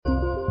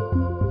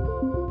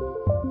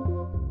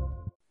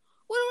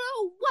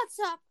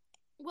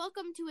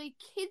welcome to a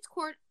Kids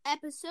Court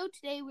episode.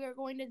 Today we are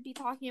going to be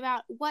talking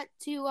about what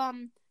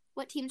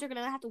teams are going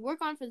to have to work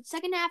on for the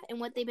second half and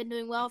what they've been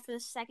doing well for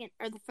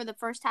for the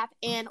first half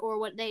or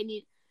what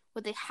they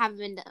haven't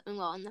been doing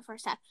well in the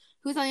first half.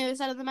 Who's on the other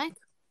side of the mic?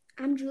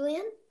 I'm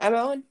Julian. I'm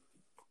Owen.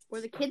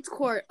 We're the Kids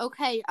Court.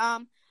 Okay.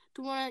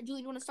 Julian,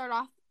 you want to start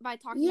off by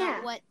talking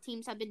about what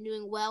teams have been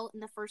doing well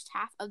in the first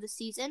half of the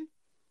season?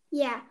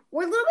 Yeah,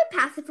 we're a little bit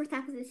past the first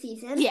half of the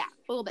season. Yeah,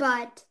 a little bit.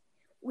 But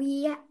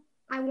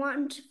I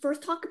want to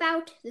first talk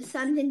about the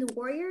Suns and the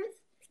Warriors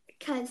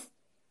because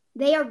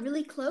they are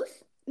really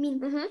close. I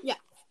mean,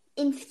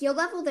 in skill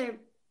level, they're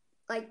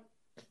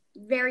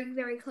very,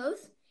 very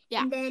close.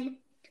 Yeah. And then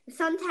the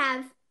Suns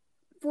have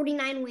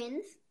 49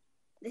 wins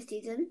this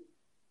season.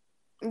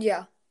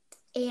 Yeah.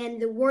 And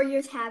the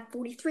Warriors have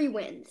 43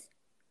 wins,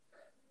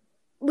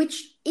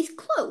 which is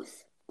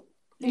close.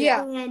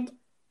 Yeah. And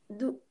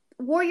the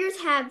Warriors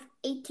have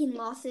 18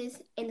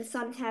 losses, and the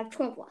Suns have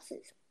 12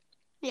 losses.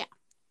 Yeah.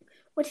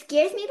 What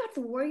scares me about the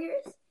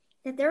Warriors is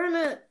that they're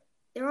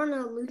on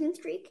a losing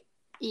streak.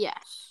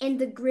 Yes. And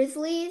the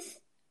Grizzlies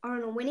are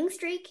on a winning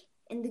streak,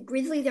 and the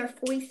Grizzlies are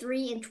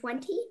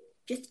 43-20,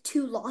 just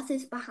 2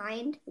 losses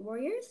behind the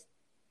Warriors.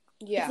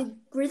 Yeah. If the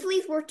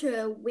Grizzlies were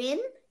to win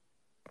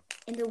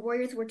and the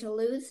Warriors were to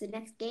lose the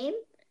next game,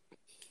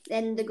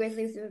 then the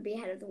Grizzlies would be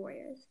ahead of the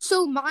Warriors.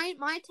 So my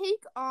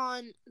take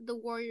on the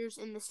Warriors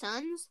and the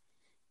Suns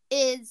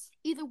is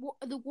either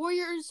the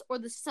Warriors or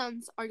the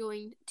Suns are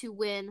going to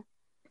win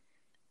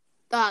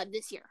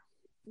this year.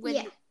 Win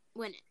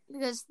it.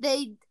 Because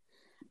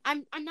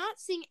I'm not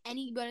seeing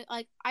anybody,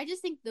 I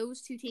just think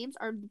those two teams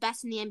are the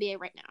best in the NBA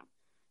right now.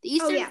 The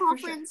Eastern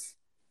Conference,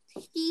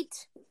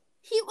 Heat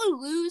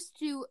will lose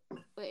to,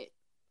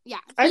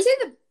 I'd say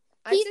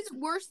Heat's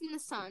worse than the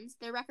Suns.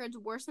 Their record's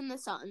worse than the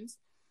Suns.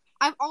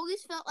 I've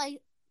always felt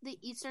like the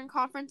Eastern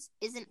Conference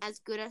isn't as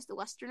good as the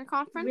Western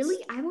Conference.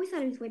 Really? I've always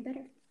thought it was way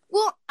better.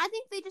 Well, I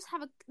think they just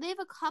have a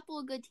couple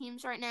of good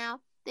teams right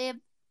now. They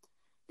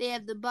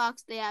have the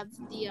Bucks. They have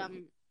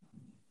the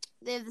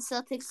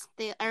Celtics.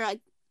 They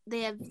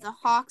have the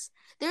Hawks.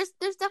 There's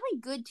definitely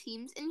good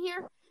teams in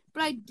here,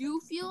 but I do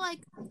feel like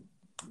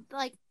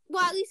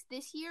at least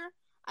this year,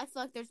 I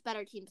feel like there's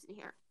better teams in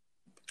here.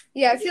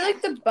 Yeah, I feel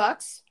like the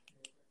Bucks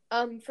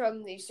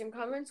from the Eastern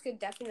Conference could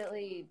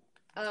definitely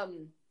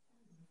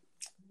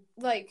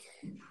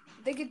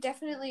they could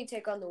definitely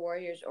take on the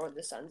Warriors or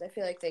the Suns. I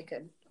feel like they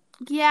could.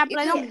 Yeah, but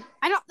I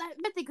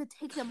bet they could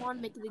take them on,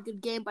 make it a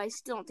good game, but I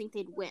still don't think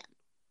they'd win.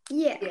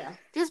 Yeah.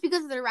 Just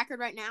because of their record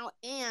right now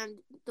and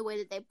the way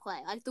that they play.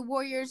 Like the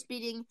Warriors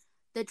beating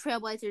the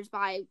Trailblazers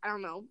by, I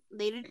don't know,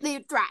 they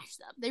thrashed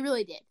them. They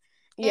really did.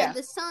 Yeah. And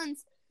the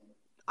Suns,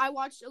 I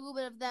watched a little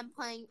bit of them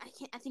playing,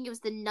 I think it was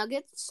the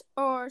Nuggets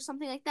or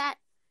something like that.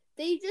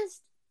 They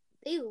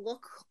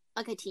look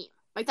like a team.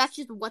 Like that's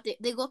just what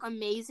they look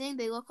amazing.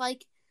 They look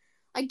like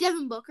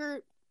Devin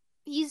Booker.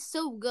 He's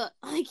so good.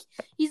 Like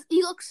he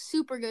looks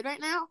super good right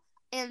now,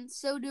 and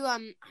so do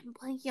I'm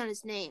blanking on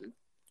his name.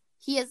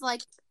 He is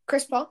like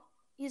Chris Paul.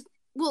 He's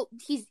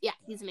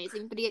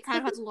amazing, but he kind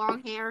of has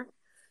long hair.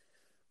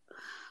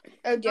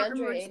 Oh,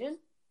 DeAndre Ayton.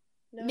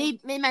 No. Maybe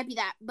might be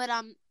that, but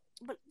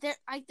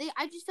I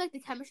just feel like the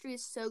chemistry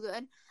is so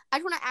good. I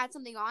just want to add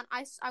something on.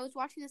 I was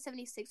watching the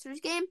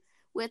 76ers game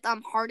with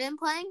Harden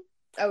playing.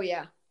 Oh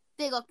yeah.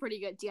 They look pretty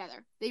good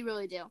together. They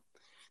really do.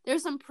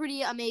 There's some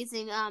pretty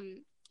amazing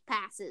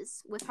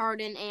passes with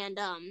Harden and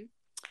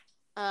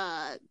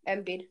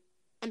Embiid.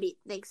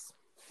 Thanks.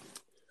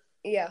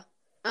 Yeah.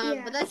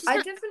 But that's just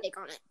my take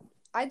on it.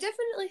 I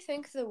definitely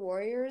think the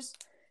Warriors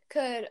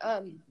could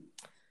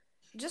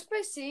just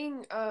by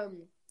seeing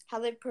how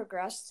they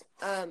progressed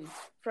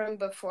from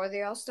before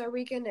the All-Star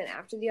weekend and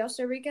after the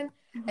All-Star weekend.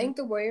 Mm-hmm. I think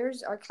the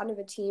Warriors are kind of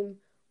a team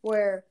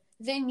where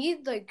they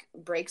need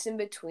breaks in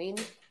between.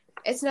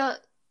 It's not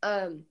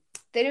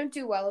they don't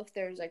do well if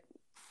there's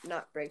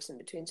not breaks in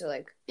between. So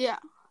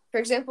for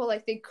example,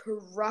 they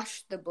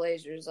crushed the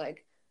Blazers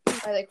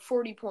by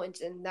 40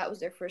 points, and that was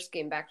their first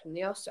game back from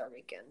the All-Star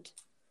weekend.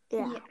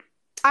 Yeah.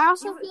 I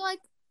also feel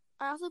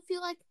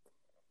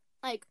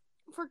like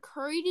for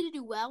Curry to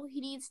do well,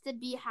 he needs to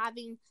be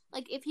having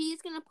if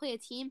he's gonna play a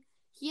team,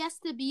 he has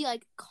to be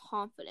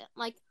confident.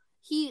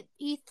 He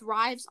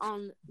thrives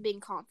on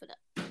being confident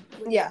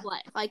with his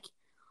play.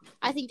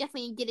 I think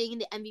definitely getting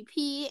the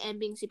MVP and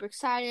being super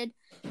excited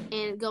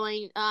and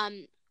going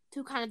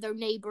to kind of their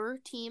neighbor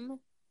team,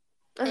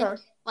 and,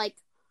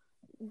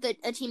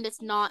 a team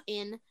that's not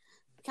in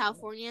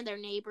California, their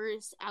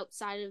neighbors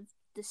outside of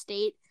the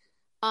state,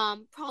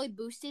 probably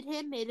boosted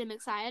him, made him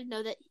excited.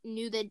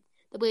 Knew that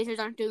the Blazers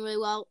aren't doing really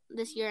well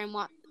this year and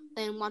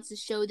wants to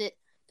show that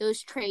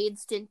those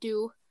trades doesn't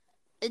do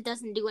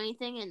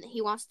anything, and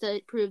he wants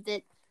to prove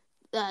that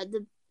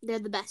they're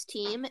the best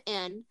team.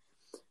 And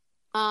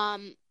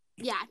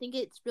I think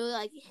it's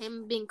really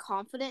him being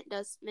confident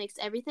makes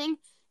everything,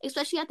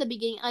 especially at the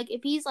beginning.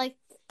 If he's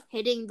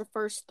hitting the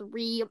first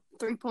three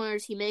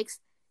pointers he makes,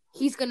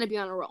 he's gonna be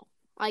on a roll.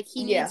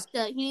 He needs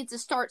to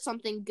start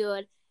something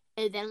good,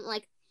 and then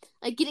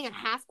getting a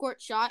half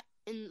court shot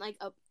in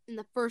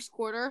the first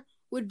quarter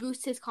would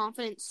boost his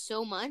confidence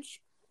so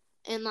much,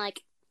 and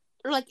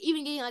or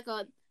even getting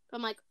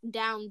from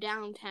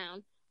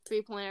downtown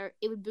 3-pointer,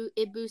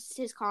 it boosts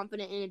his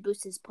confidence and it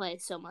boosts his play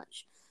so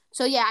much.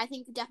 So yeah, I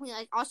think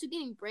definitely also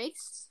getting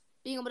breaks,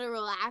 being able to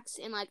relax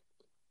and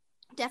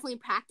definitely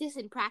practice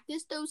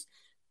those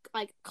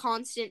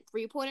constant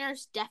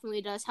 3-pointers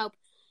definitely does help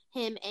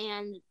him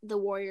and the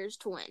Warriors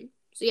to win.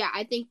 So yeah,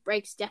 I think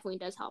breaks definitely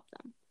does help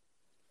them.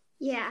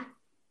 Yeah.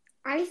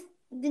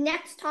 The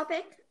next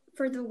topic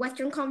for the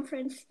Western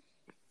Conference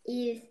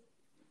is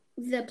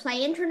the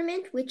play-in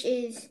tournament, which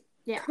is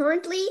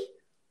currently,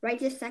 right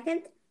this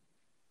second,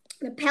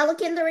 the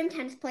Pelicans are in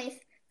 10th place,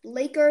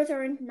 Lakers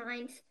are in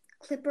 9th,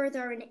 Clippers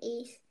are in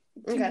 8th,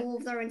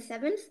 Timberwolves are in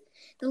 7th.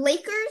 The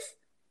Lakers,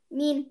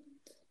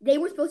 they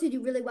were supposed to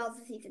do really well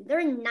this season. They're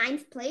in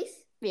 9th place.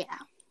 Yeah.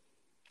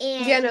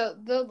 And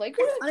the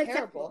Lakers are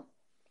terrible.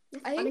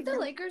 I think the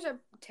Lakers are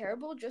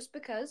terrible just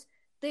because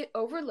they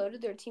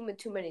overloaded their team with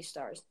too many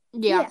stars.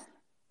 Yeah.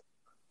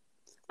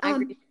 I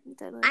agree.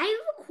 I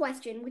have a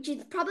question, which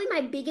is probably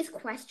my biggest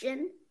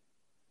question,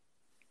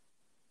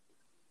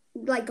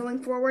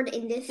 going forward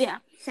in this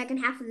second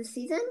half of the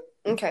season.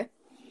 Okay.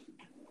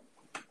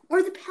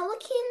 Are the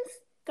Pelicans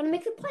going to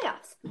make the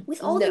playoffs?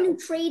 With all the new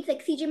trades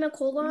like CJ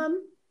McCollum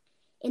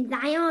and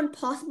Zion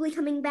possibly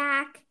coming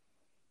back,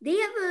 they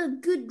have a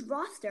good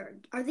roster.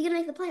 Are they going to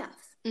make the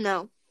playoffs?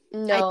 No.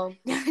 No.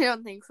 I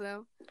don't think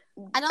so.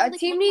 A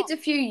team needs a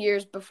few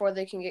years before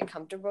they can get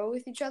comfortable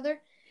with each other.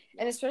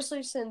 And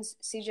especially since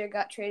CJ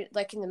got traded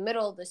in the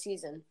middle of the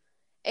season.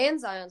 And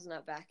Zion's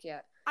not back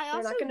yet.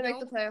 They're not going to make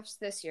the playoffs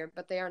this year,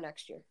 but they are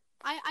next year.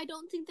 I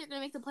don't think they're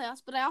going to make the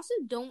playoffs, but I also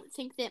don't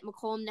think that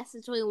McCollum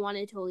necessarily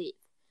wanted to leave.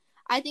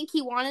 I think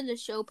he wanted to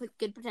show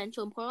good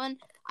potential in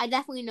Portland. I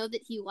definitely know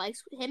that he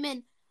likes him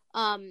and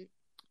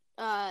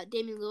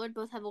Damian Lillard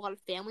both have a lot of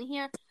family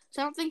here.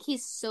 So I don't think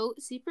he's so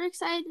super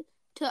excited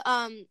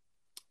to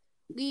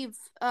leave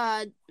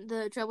the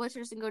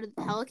Trailblazers and go to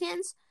the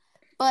Pelicans.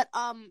 But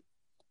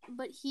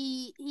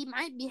he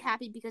might be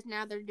happy because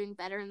now they're doing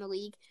better in the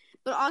league.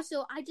 But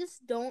also, I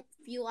just don't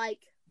feel like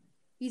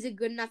he's a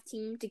good enough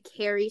team to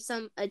carry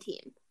a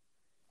team.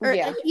 Or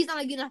he's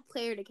not a good enough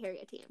player to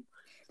carry a team.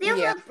 They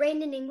also have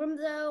Brandon Ingram,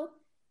 though.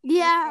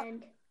 Yeah.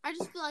 And I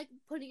just feel like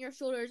putting your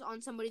shoulders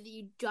on somebody that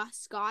you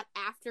just got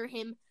after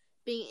him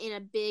being in a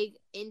big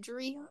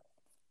injury.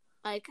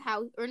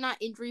 Or not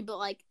injury,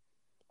 but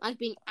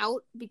being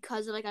out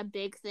because of a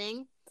big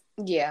thing.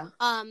 Yeah.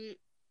 And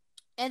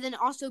then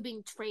also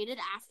being traded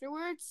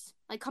afterwards,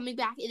 coming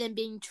back and then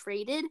being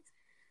traded,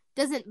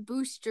 doesn't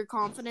boost your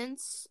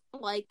confidence.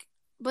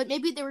 But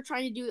maybe they were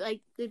trying to do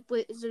the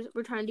Blazers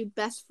were trying to do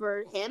best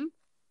for him,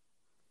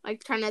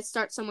 trying to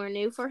start somewhere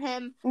new for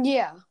him.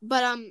 Yeah.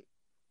 But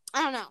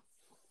I don't know.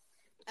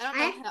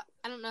 I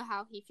don't know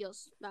how he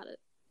feels about it.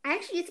 I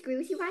actually disagree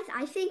with you guys.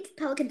 I think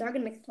Pelicans are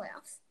going to make the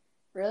playoffs.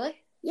 Really?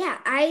 Yeah,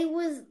 I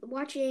was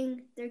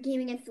watching their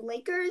game against the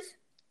Lakers.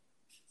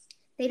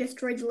 They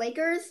destroyed the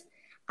Lakers.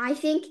 I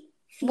think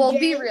CJ... Well,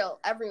 be real.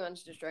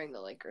 Everyone's destroying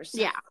the Lakers.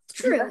 Yeah. It's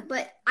true,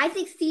 but I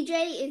think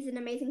CJ is an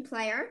amazing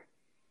player.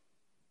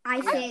 I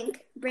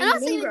think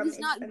Brandon Ingram is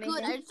not amazing.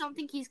 Good. I just don't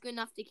think he's good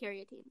enough to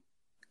carry a team.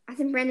 I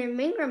think Brandon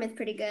Ingram is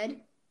pretty good.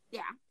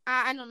 Yeah.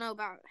 I don't know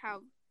about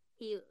how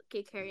he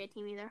could carry a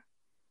team either.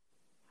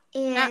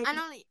 And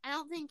I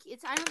don't think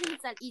it's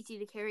that easy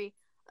to carry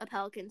a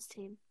Pelicans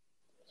team.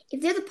 If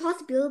there's a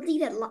possibility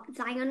that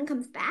Zion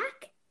comes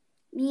back,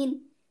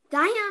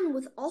 Zion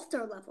was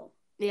all-star level.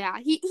 Yeah,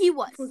 he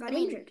was. Before he got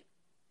injured.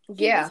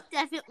 He was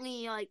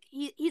definitely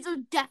he's a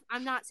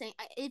I'm not saying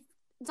if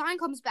Zion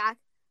comes back,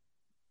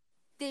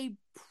 they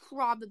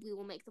probably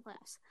will make the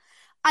playoffs.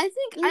 I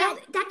think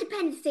that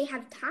depends if they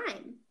have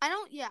time. I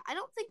don't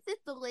think that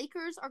the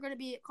Lakers are going to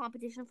be a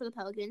competition for the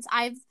Pelicans.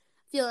 I have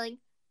a feeling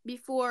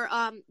before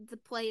the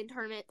play-in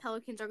tournament,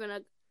 Pelicans are going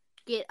to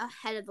get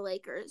ahead of the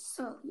Lakers.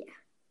 Oh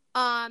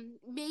yeah.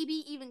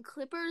 Maybe even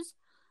Clippers,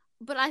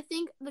 but I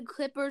think the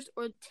Clippers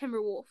or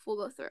Timberwolves will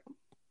go through.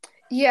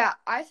 Yeah,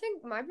 I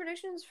think my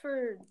predictions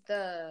for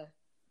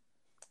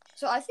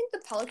I think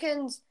the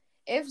Pelicans,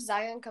 if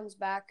Zion comes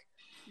back,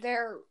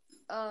 they're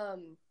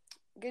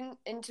getting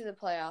into the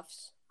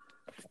playoffs.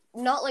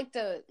 Not like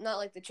the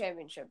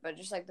championship, but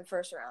just the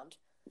first round.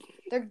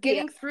 They're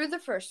getting through the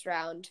first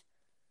round.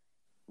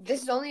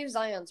 This is only if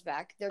Zion's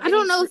back. I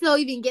don't know if they'll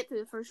even get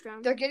through the first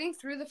round. They're getting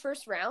through the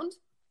first round,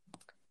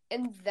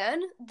 and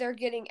then they're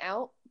getting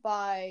out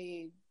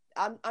by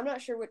I'm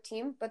not sure what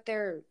team, but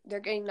they're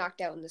getting knocked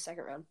out in the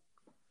second round.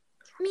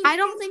 I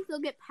don't think they'll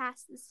get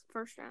past this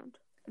first round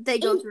if they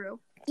go through.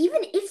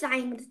 Even if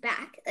Zion is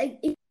back,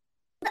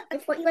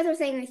 if what you guys are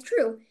saying is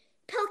true,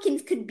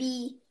 Pelicans could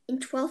be in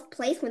 12th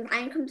place when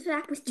Zion comes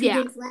back with 2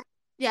 games left.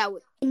 Yeah.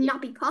 And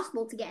not be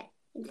possible to get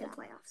into the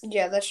playoffs.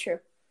 Yeah, that's true.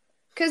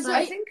 Because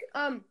I think,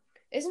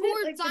 isn't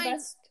it Zion, the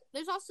best?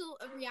 There's also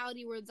a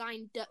reality where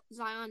Zion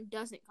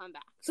doesn't come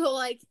back. So,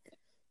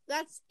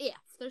 that's if.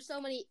 There's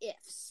so many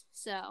ifs.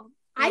 So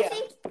I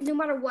think no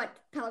matter what,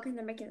 Pelicans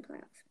are making the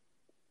playoffs.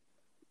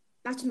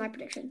 That's my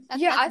prediction.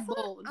 I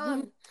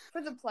thought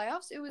for the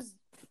playoffs, it was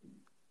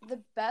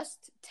the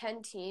best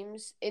 10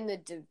 teams in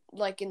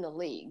the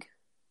league.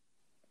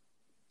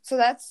 So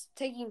that's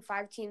taking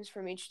 5 teams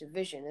from each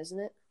division, isn't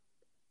it?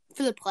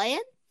 For the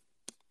play-in?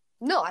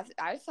 No,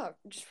 I thought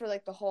just for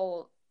like the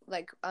whole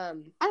I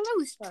thought it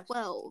was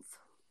 12.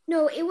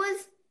 No, it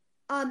was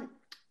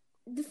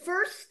the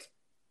first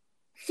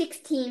 6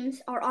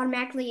 teams are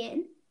automatically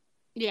in.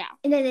 Yeah.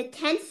 And then the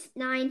 10th,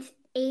 9th,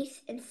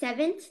 8th, and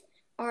 7th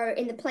are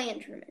in the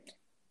play-in tournament.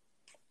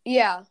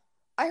 Yeah.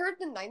 I heard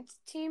the 9th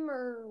team,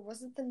 or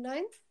was it the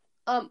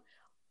 9th?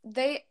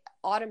 They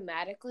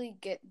automatically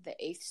get the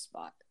 8th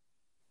spot.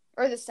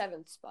 Or the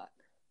 7th spot.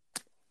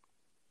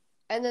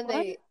 And then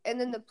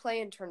the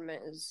play-in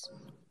tournament is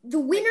the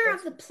winner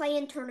of the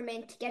play-in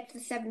tournament gets the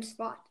 7th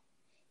spot.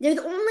 There's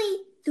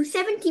only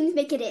 7 teams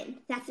make it in.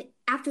 That's it.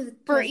 After the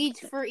for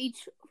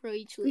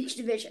each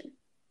division.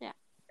 Yeah.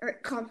 Or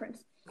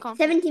conference.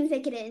 7 teams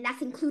make it in, and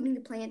that's including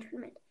the play-in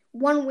tournament.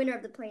 1 winner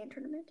of the play-in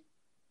tournament.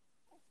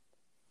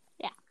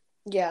 Yeah.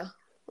 Yeah.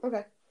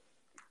 Okay.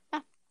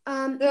 Now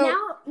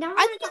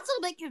I think it's a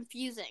little bit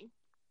confusing.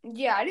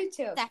 Yeah, I do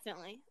too.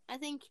 Definitely. I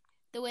think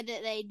the way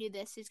that they do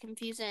this is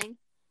confusing.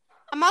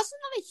 I'm also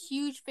not a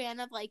huge fan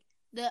of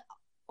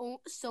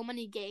so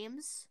many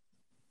games.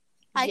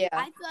 I feel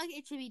like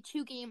it should be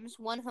 2 games,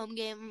 1 home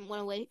game, 1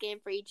 away game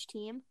for each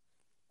team.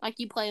 Like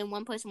you play in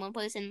one place,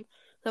 and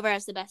whoever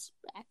has the best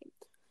bracket.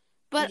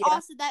 But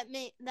also that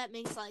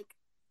makes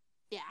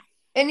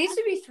It needs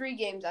to be 3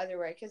 games either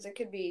way, because it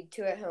could be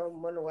 2 at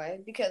home, 1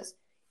 away. Because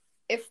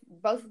if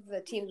both of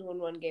the teams win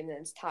 1 game, then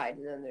it's tied,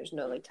 and then there's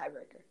no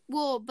tiebreaker.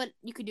 Well, but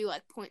you could do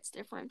points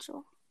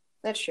differential.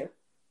 That's true.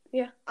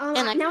 Yeah.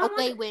 And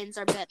away wins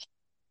are better.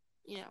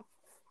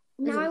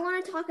 Now I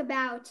want to talk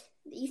about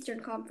the Eastern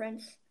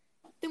Conference.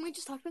 Didn't we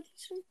just talk about the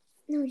Eastern?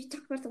 No, we just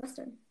talked about the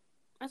Western.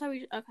 I thought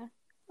we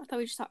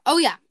just talked. Oh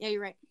yeah, you're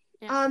right.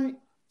 Yeah.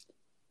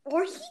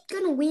 Are Heat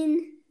gonna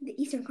win the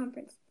Eastern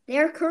Conference? They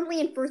are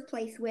currently in first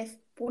place with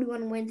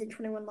 41 wins and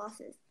 21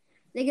 losses.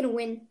 They're gonna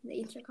win the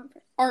Eastern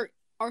Conference. Are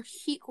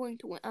Heat going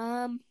to win?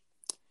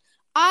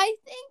 I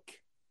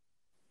think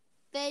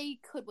they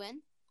could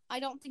win. I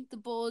don't think the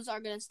Bulls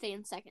are gonna stay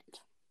in second.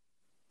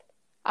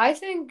 I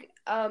think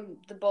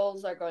the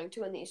Bulls are going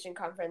to win the Eastern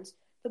Conference.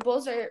 The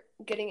Bulls are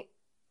getting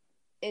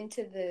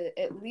into the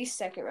at least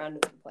second round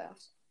of the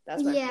playoffs.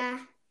 That's my pick.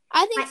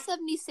 I think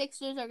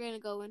 76ers are going to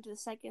go into the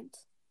second.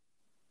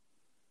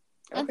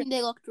 Okay. I think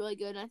they looked really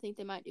good, and I think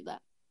they might do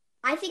that.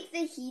 I think the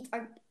Heat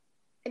are...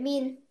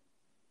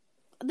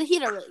 the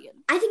Heat are really good.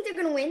 I think they're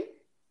going to win.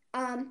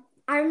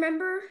 I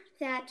remember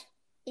that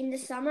in the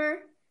summer,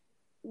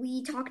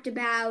 we talked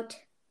about...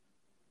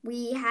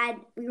 We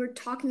were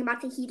talking about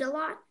the Heat a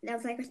lot.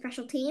 That was a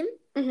special team.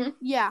 Mm-hmm.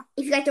 Yeah.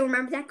 If you guys don't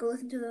remember that, go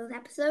listen to those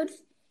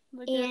episodes.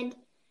 And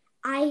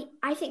I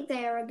think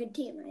they are a good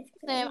team.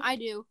 Same, I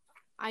do.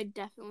 I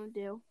definitely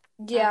do.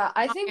 Yeah,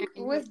 I think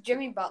with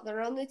Jimmy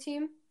Butler on the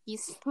team,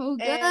 he's so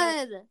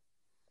good.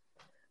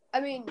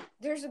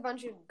 There's a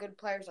bunch of good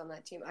players on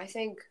that team. I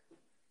think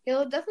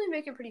he'll definitely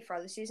make it pretty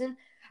far this season.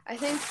 I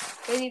think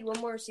they need 1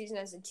 more season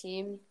as a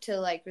team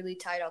to really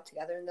tie it all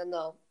together, and then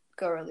they'll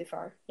go really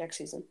far next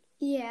season.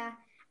 Yeah,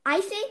 I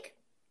think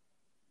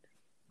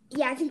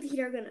the Heat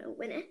are going to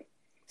win it.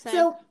 Same.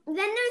 So then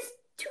there's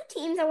 2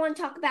 teams I want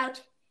to talk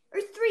about,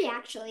 or 3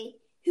 actually,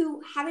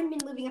 who haven't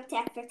been living up to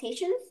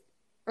expectations.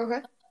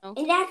 Okay.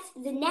 And that's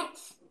the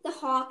Nets, the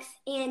Hawks,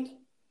 and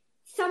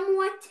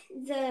somewhat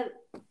the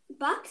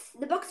Bucks.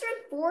 The Bucks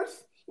are in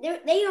 4th.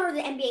 They are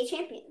the NBA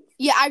champions.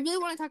 Yeah, I really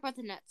want to talk about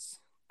the Nets.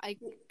 Can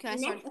I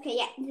start? Okay,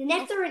 yeah. The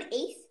Nets are in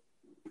 8th.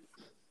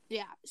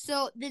 Yeah,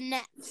 so the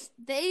Nets,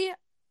 they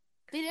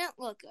didn't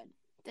look good.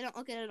 They don't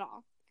look good at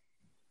all.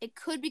 It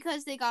could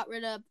because they got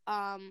rid of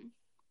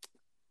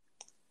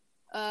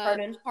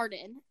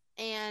Harden.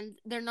 And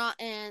they're not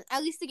in,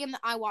 at least the game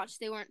that I watched,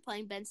 they weren't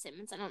playing Ben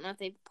Simmons. I don't know if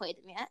they've played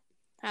him yet.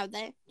 Have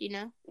they? Do you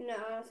know? No,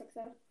 I don't think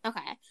so.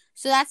 Okay.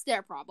 So that's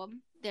their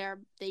problem.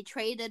 They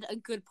traded a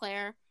good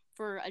player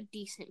for a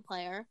decent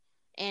player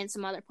and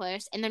some other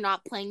players, and they're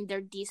not playing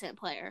their decent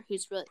player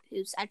who's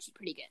actually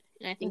pretty good.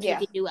 And I think he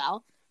could do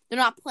well. They're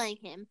not playing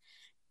him.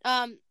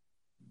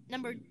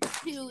 Number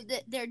 2,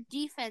 their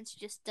defense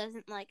just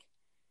doesn't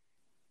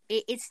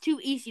it's too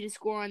easy to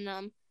score on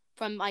them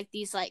from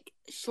these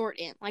short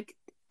end.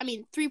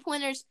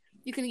 3-pointers,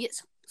 you can get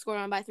scored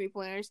on by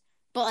 3-pointers,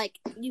 but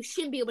you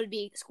shouldn't be able to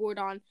be scored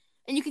on,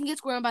 and you can get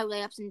scored on by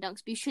layups and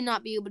dunks, but you should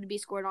not be able to be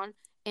scored on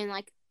in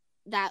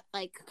that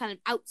kind of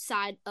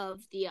outside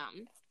of the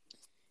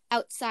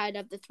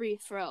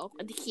 3-throw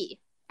of the key,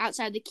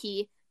 outside the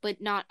key,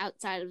 but not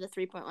outside of the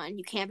 3-point line.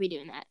 You can't be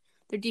doing that.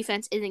 Their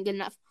defense isn't good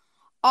enough.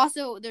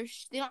 Also, they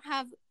don't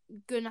have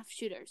good enough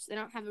shooters. They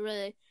don't have a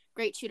really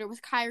great shooter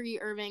with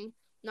Kyrie Irving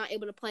not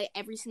able to play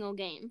every single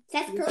game.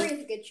 Seth Curry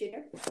is a good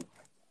shooter.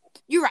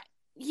 You're right.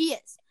 He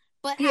is.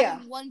 But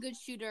having one good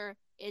shooter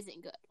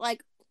isn't good.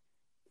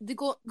 The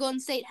Golden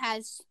State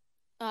has,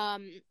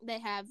 they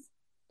have,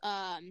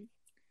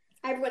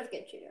 everyone's a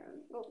good shooter.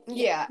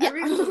 Yeah.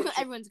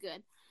 Everyone's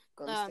good.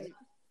 Golden State.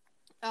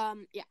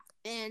 Yeah,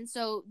 and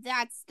so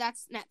that's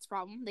Nets'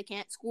 problem. They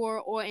can't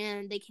score,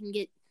 and they can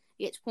get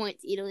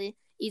points easily.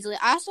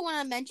 I also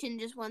want to mention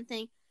just one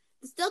thing: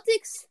 the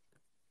Celtics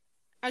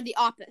are the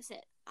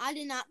opposite. I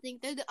did not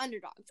think they're the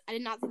underdogs. I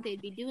did not think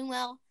they'd be doing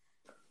well.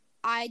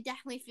 I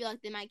definitely feel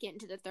like they might get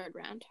into the third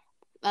round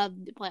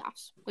of the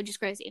playoffs, which is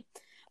crazy.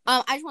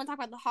 I just want to talk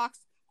about the Hawks.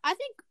 I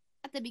think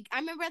I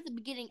remember at the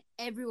beginning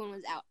everyone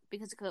was out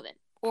because of COVID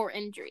or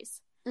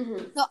injuries.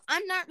 Mm-hmm. So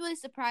I'm not really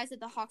surprised that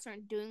the Hawks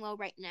aren't doing well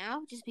right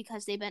now, just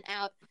because they've been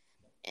out,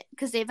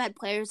 because they've had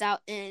players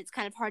out, and it's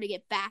kind of hard to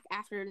get back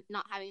after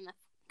not having enough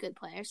good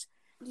players.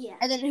 Yeah.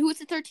 And then who was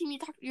the third team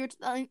you were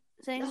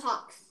saying? The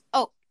Hawks.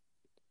 Oh,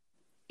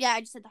 yeah, I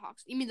just said the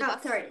Hawks. You mean the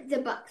Bucks? Oh, sorry, the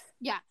Bucks.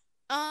 Yeah.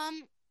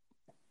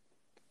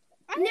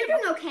 They're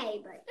doing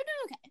okay, but they're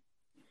doing okay.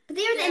 But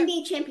they are the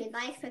NBA champions.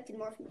 I expected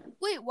more from them.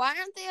 Wait, why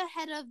aren't they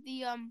ahead of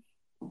the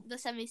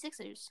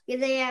 76ers? Yeah,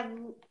 they have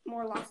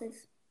more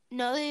losses.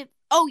 No, they.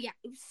 Oh yeah,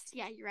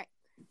 you're right.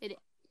 They did.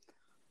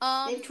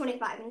 They have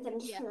 25 and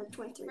 76 have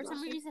 23. For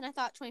some reason, I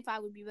thought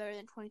 25 would be better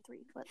than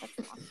 23, but that's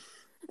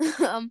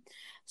wrong.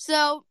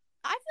 So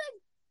I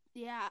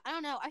feel like, I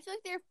don't know. I feel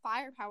like their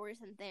firepower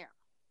isn't there.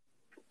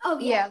 Oh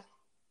yeah.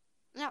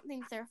 I don't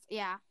think they're.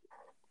 Yeah,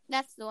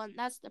 that's the one.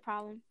 That's the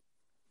problem.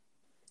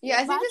 Yeah,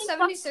 I think the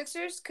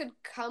 76ers could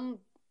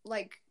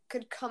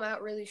come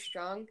out really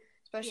strong,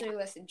 especially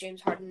with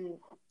James Harden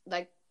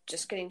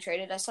just getting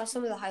traded. I saw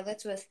some of the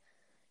highlights with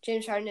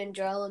James Harden and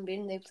Joel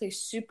Embiid, and they play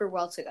super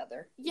well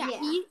together. Yeah.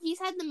 He's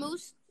had the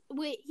most.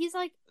 He's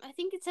I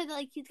think it said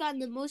that he's gotten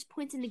the most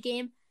points in the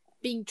game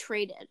being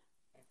traded.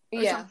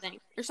 Or something.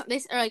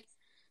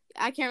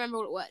 I can't remember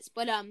what it was,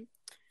 but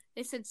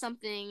they said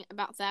something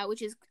about that,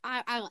 which is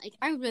I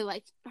really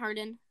like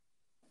Harden.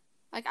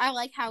 I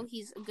like how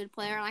he's a good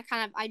player, and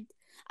I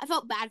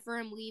felt bad for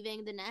him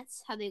leaving the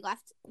Nets, how they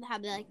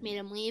made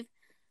him leave.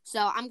 So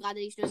I'm glad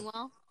that he's doing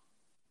well.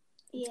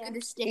 Yeah. It's good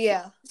to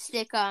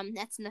stick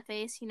Nets in the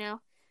face,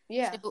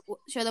 Yeah.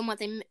 Show them what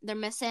they're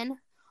missing.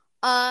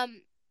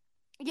 Owen,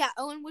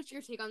 what's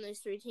your take on those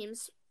three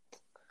teams?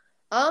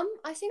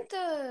 I think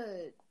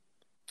the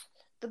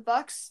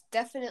Bucks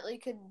definitely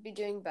could be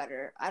doing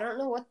better. I don't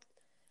know what,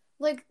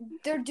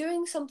 they're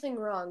doing something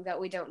wrong that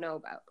we don't know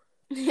about.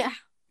 Yeah.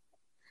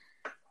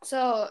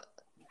 So,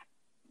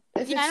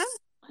 if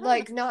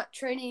it's, not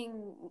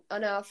training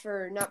enough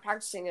or not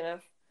practicing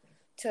enough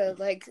to,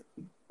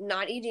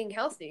 not eating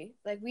healthy,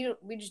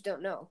 we just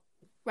don't know.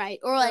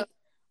 Right. Or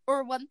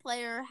one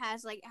player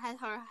has,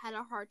 had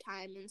a hard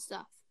time and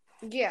stuff.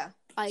 Yeah.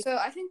 So,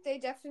 I think they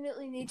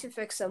definitely need to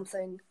fix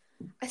something.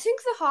 I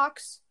think the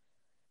Hawks,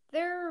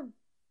 they're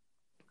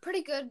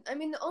pretty good. I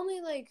mean, the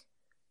only,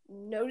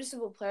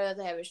 noticeable player that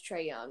they have is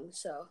Trae Young,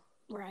 so.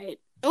 Right.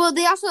 Well,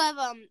 they also have,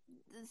 I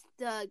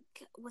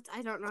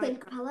don't know.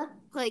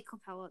 Clay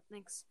Capella,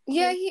 thanks.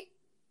 Yeah,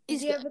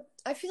 but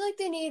I feel like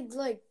they need,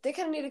 they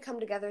kind of need to come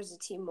together as a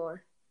team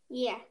more.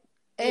 Yeah.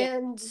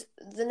 And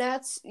the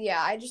Nets,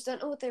 I just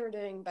don't know what they were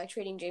doing by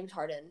trading James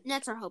Harden.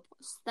 Nets are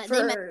hopeless.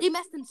 They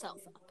messed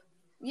themselves up.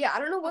 Yeah, I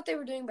don't know what they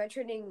were doing by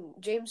trading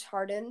James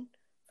Harden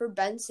for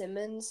Ben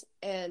Simmons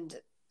and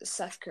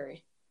Seth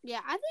Curry. Yeah,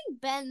 I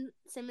think Ben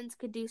Simmons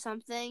could do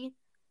something.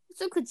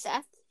 So could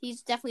Seth.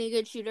 He's definitely a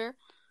good shooter.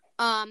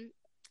 The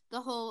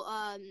whole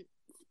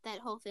that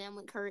whole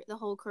family, the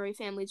whole Curry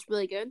family is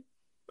really good.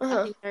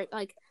 Uh-huh. I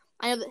think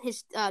I know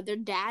that their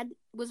dad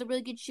was a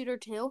really good shooter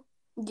too.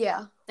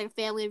 Yeah, their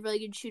family of really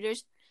good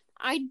shooters.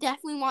 I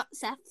definitely want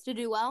Seth to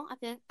do well. I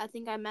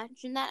think I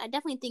mentioned that. I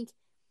definitely think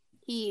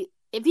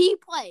if he's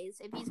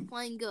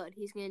playing good,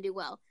 he's gonna do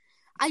well.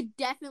 I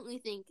definitely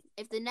think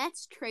if the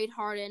Nets trade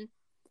Harden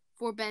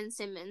for Ben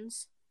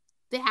Simmons,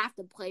 they have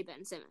to play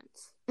Ben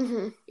Simmons.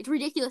 Mm-hmm. It's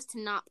ridiculous to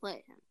not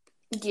play him.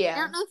 Yeah. I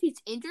don't know if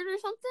he's injured or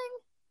something.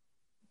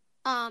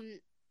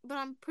 But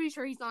I'm pretty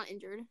sure he's not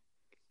injured.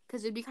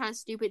 Because it'd be kind of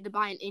stupid to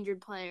buy an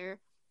injured player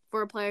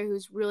for a player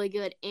who's really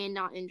good and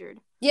not injured.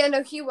 Yeah,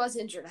 no, he was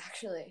injured,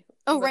 actually.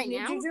 Oh, right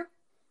now?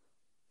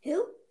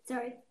 Who?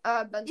 Sorry.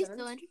 Ben He's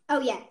Simmons. Still injured? Oh,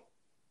 yeah.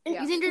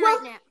 He's injured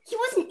right now. He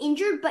wasn't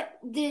injured, but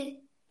the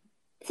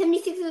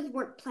 76ers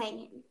weren't playing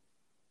him.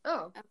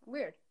 Oh,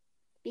 weird.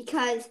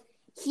 Because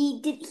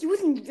he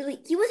wasn't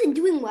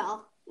doing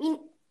well. I mean,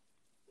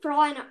 for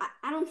all I know,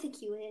 I don't think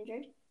he was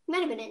injured. He might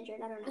have been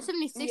injured. I don't know. The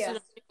 76ers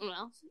aren't doing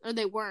well. Or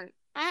they weren't.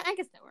 I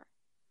guess they were.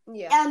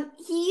 Yeah.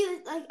 He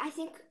I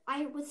think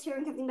I was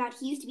hearing something about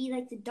he used to be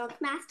the dunk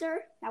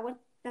master.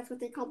 That's what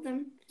they called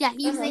them. Yeah,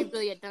 he was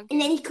really good dunking.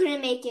 And then he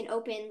couldn't make an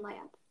open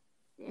layup.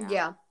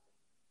 Yeah.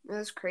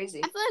 That's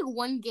crazy. I feel like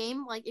one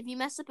game, if you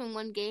mess up in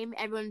one game,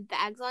 everyone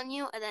bags on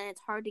you, and then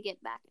it's hard to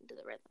get back into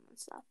the rhythm and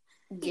stuff.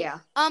 Yeah.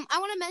 I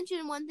want to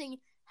mention one thing.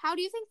 How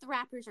do you think the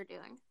Raptors are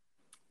doing?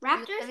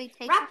 Raptors?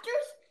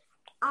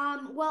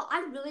 Well, I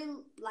really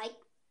like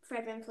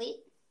Fred VanVleet.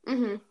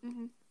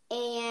 Mm-hmm.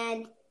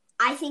 And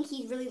I think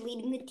he's really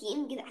leading the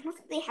team because I don't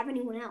think they have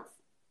anyone else.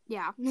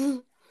 Yeah.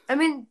 I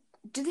mean,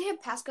 do they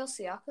have Pascal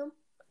Siakam?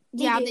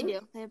 They do.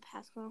 They have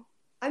Pascal.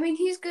 I mean,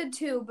 he's good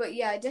too, but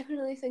yeah, I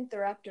definitely think the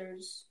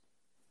Raptors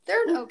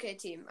They're an okay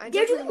team.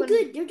 They're doing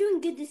good. They're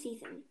doing good this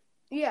season.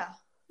 Yeah.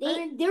 They're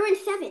in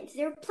 7th.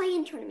 They're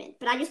playing tournament,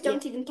 but I just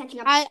don't see them catching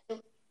up.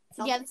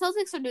 Yeah, the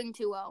Celtics are doing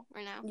too well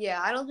right now. Yeah,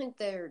 I don't think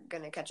they're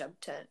going to catch up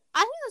to... I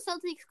think the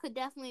Celtics could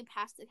definitely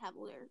pass the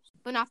Cavaliers,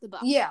 but not the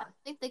Bucks. Yeah.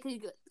 I think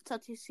the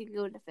Celtics could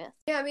go to 5th.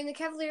 Yeah, I mean, the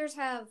Cavaliers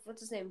have,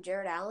 what's his name,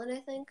 Jared Allen, I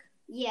think?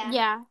 Yeah.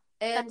 Yeah.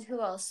 And who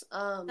else?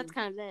 That's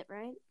kind of it,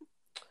 right?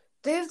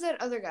 They have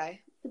that other guy.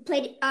 Who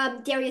played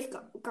Darius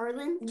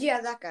Garland? Yeah,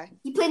 that guy.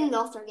 He played in the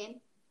All-Star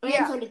game.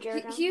 Yeah, so did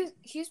Jared Allen.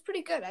 He's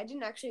pretty good. I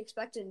didn't actually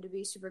expect him to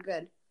be super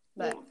good,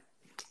 but...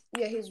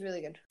 Yeah, he's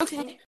really good.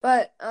 Okay.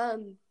 But,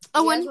 you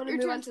guys want to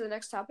move on to the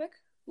next topic?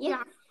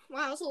 Yeah.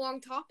 Wow, that's a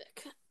long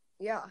topic.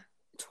 Yeah.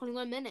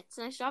 21 minutes.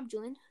 Nice job,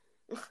 Julian.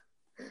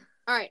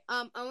 All right,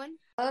 Owen?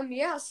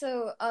 Yeah,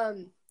 so,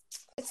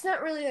 it's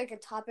not really like a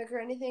topic or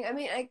anything. I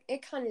mean,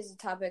 it kind of is a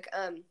topic.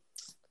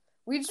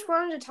 We just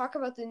wanted to talk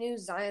about the new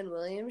Zion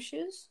Williams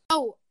shoes.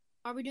 Oh,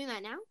 are we doing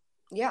that now?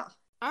 Yeah.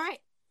 All right.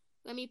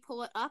 Let me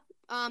pull it up.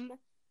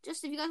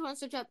 Just if you guys want to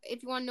search up,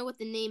 if you want to know what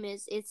the name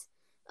is, it's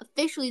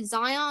officially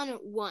Zion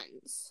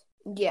 1s.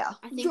 Yeah.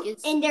 I think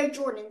it's... And they're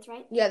Jordans,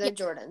 right? Yeah, they're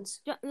Jordans.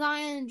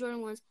 Zion and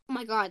Jordan 1s. Oh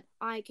my god,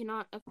 I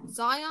cannot...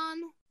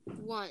 Zion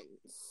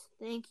 1s.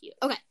 Thank you.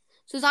 Okay,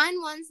 so Zion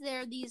 1s,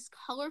 they're these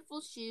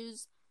colorful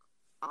shoes.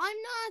 I'm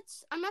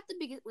not the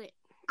biggest... Wait.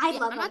 I'm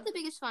not the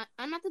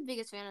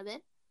biggest fan of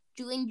it.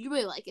 Julian, you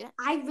really like it.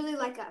 I really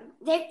like them.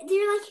 They're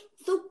like,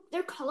 so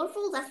they're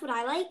colorful. That's what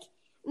I like.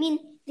 I mean,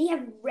 they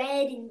have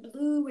red and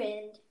blue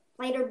and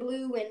lighter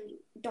blue and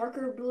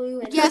darker blue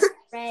and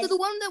red. So the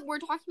one that we're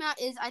talking about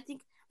is, I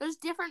think, there's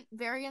different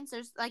variants.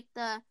 There's like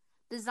the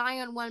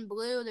Zion 1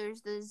 blue.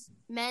 There's the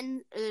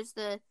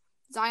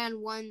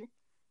Zion 1,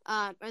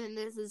 and then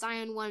there's the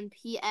Zion 1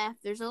 PF.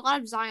 There's a lot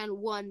of Zion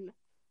 1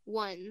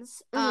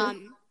 1s.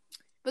 Mm-hmm.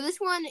 But this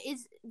one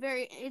is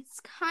it's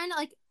kind of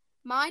like,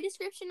 my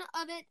description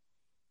of it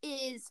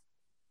is,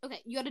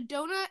 okay, you had a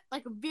donut,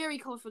 like a very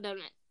colorful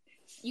donut.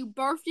 You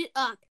barfed it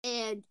up,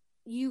 and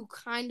you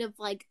kind of,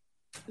 like,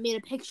 made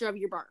a picture of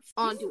your barf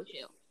onto a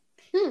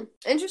shoe.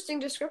 Interesting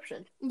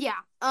description. Yeah.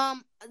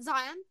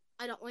 Zion,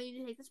 I don't want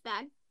you to take this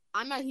bad.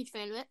 I'm not a huge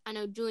fan of it. I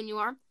know, Julian, you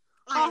are.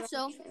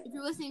 Also, if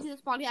you're listening to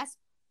this podcast,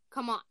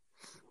 come on.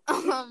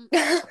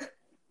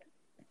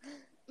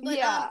 But,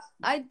 yeah,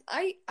 I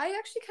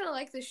actually kind of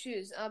like the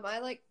shoes. I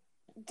like,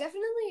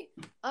 definitely,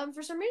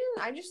 for some reason,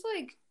 I just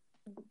like,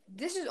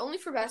 this is only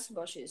for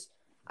basketball shoes.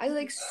 I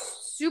like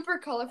super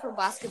colorful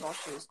basketball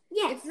shoes.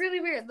 Yeah. It's really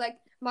weird. Like,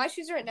 my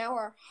shoes right now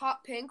are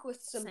hot pink with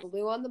some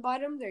blue on the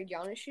bottom. They're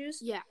Giannis shoes.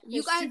 Yeah.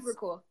 You guys, super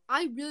cool.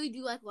 I really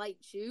do like light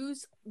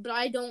shoes, but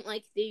I don't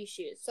like these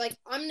shoes. So, like,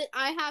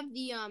 I have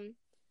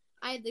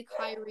the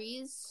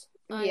Kyrie's.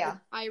 Yeah. The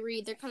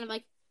Kyrie, they're kind of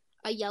like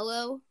a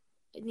yellow.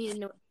 I need to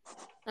know.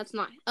 That's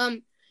not.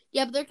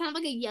 Yeah, but they're kind of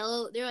like a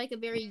yellow. They're like a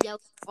very yellow,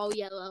 all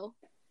yellow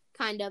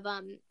kind of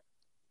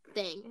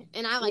thing,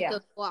 and I like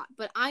those a lot.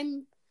 But I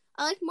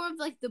like more of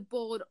like the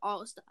bold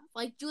all stuff.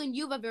 Like, Julian,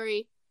 you have a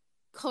very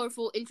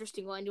colorful,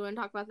 interesting one. Do you want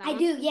to talk about that? I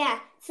do, yeah.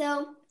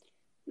 So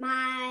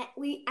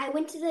I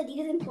went to the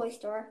Adidas employee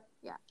store.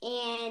 Yeah.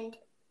 And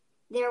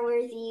there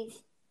were these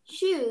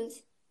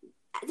shoes.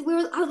 I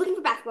was looking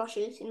for basketball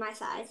shoes in my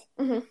size.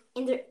 Mm-hmm.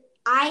 And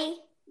I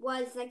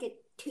was like a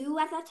 2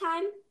 at that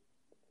time.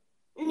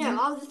 No,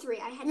 I was a 3.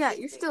 I had. Yeah,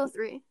 you're still a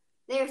 3.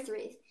 They were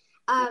 3s.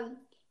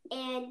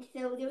 And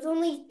so there was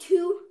only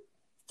 2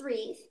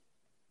 3s.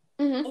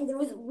 Mm-hmm. And there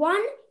was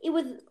one. It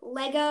was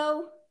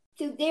Lego.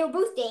 So they were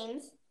both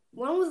Dames.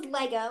 One was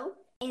Lego,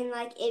 and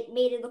like it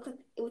made it look like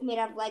it was made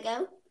out of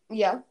Lego.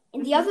 Yeah.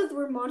 And the others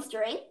were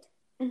Monsters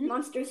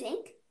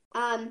Inc.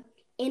 Mm-hmm.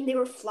 And they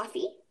were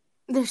fluffy.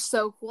 They're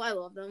so cool. I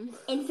love them.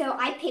 And so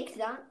I picked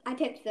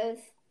those,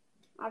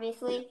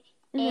 obviously.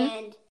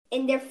 Mm-hmm.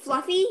 And they're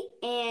fluffy,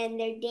 and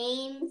they're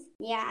Dames.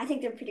 Yeah, I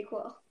think they're pretty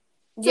cool.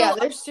 Yeah,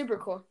 they're super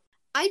cool.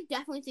 I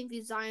definitely think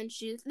these Zion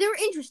shoes, they're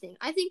interesting.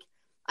 I think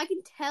I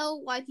can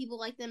tell why people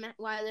like them,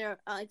 why they're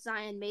like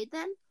Zion made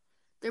them.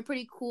 They're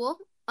pretty cool.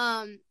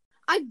 I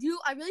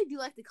really do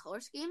like the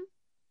color scheme.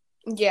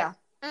 Yeah.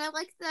 And I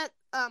like that,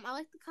 I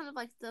like the kind of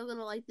like the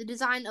little, like the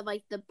design of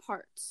like the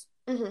parts.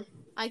 Mm-hmm.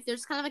 Like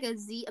there's kind of like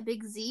a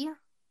big Z,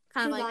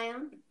 kind of like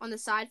Zion. On the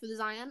side for the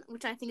Zion,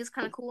 which I think is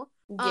kind of cool.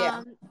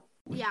 Yeah.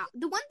 Yeah.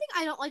 The one thing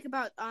I don't like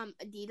about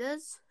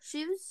Adidas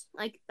shoes,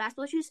 like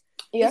basketball shoes,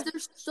 is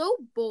they're so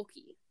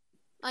bulky.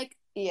 Like,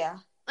 yeah.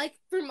 Like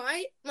for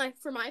my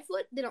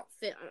foot, they don't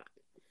fit on.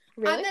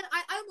 Really?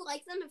 I would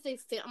like them if they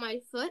fit on my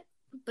foot,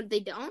 but they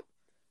don't.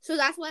 So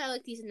that's why I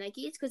like these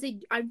Nikes, because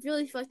I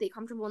really feel like they're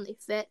comfortable and they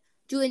fit.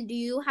 Julian, do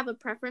you have a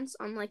preference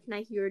on like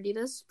Nike or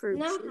Adidas for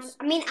shoes?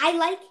 I mean,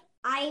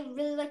 I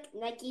really like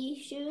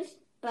Nike shoes,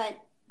 but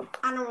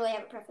I don't really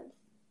have a preference.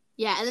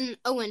 Yeah, and then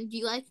Owen, do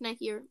you like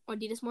Nike or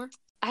Adidas more?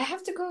 I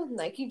have to go with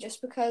Nike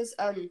just because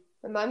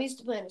my mom used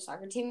to play on a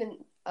soccer team, and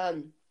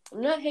I'm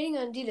not hating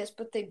on Adidas,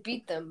 but they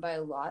beat them by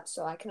a lot,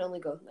 so I can only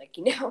go with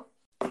Nike now.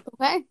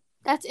 Okay,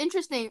 that's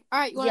interesting. All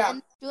right, you want to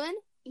end, Julian?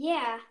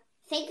 Yeah.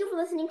 Thank you for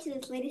listening to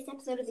this latest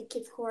episode of the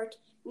Kids Court.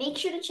 make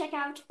sure to check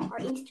out our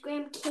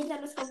Instagram,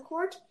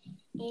 kids_court.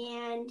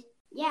 And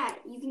yeah,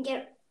 you can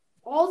get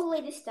all the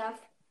latest stuff,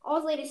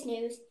 all the latest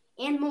news,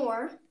 and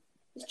more.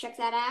 Just check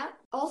that out.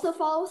 Also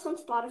follow us on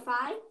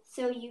Spotify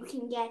so you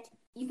can get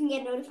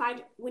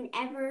notified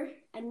whenever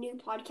a new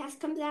podcast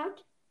comes out.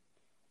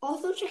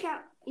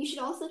 You should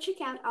also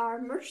check out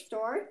our merch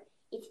store.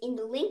 It's in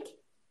the link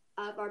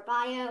of our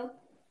bio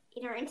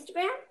in our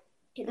Instagram,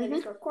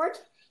 kids_court.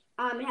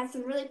 It has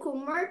some really cool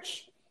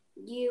merch.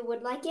 You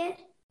would like it.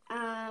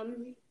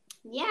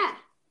 Yeah.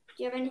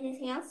 Do you have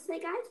anything else to say,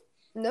 guys?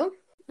 No.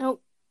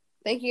 Nope.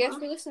 Thank you guys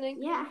for listening.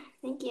 Yeah,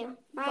 thank you.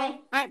 Bye.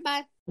 All right,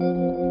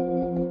 bye.